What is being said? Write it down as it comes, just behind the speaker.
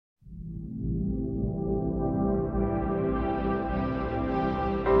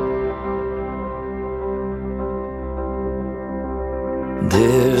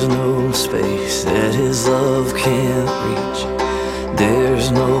There's no space that His love can't reach.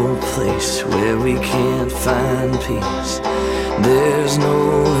 There's no place where we can't find peace. There's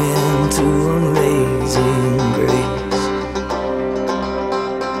no end to amazing grace.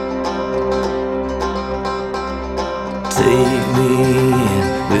 Take me in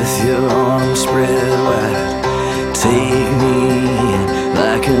with your arms spread wide. Take me in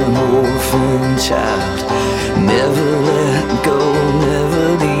like an orphan child. Never let go, never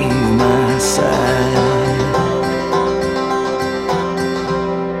leave my side.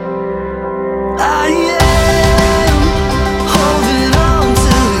 I am holding on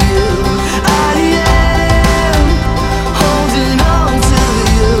to you. I am holding on to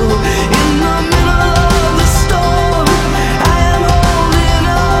you. In the middle of the storm, I am holding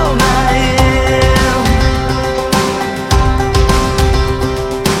on. I am.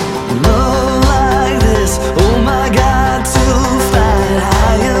 Love like this, oh my God, to find.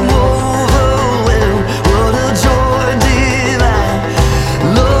 I am overwhelmed, what a joy divine.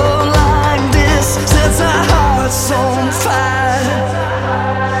 Love like this sets our hearts on fire.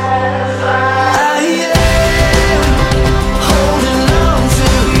 I am holding on to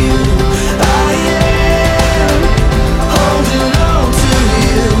you. I am holding on to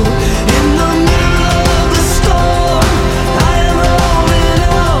you. In the middle of the storm, I am holding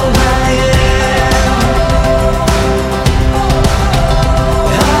on. I am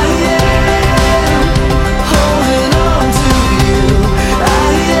holding on to you.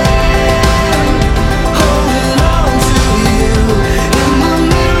 I am holding on to you. In the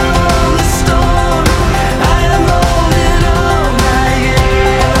middle of the storm, I am holding on. I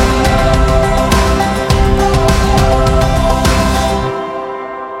am.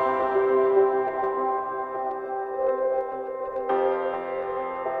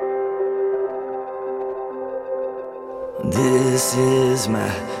 This is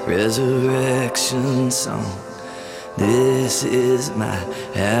my resurrection song. This is my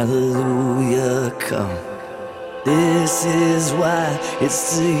hallelujah come. This is why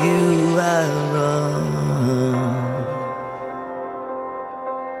it's to you I run.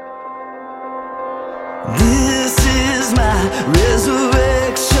 This is my resurrection.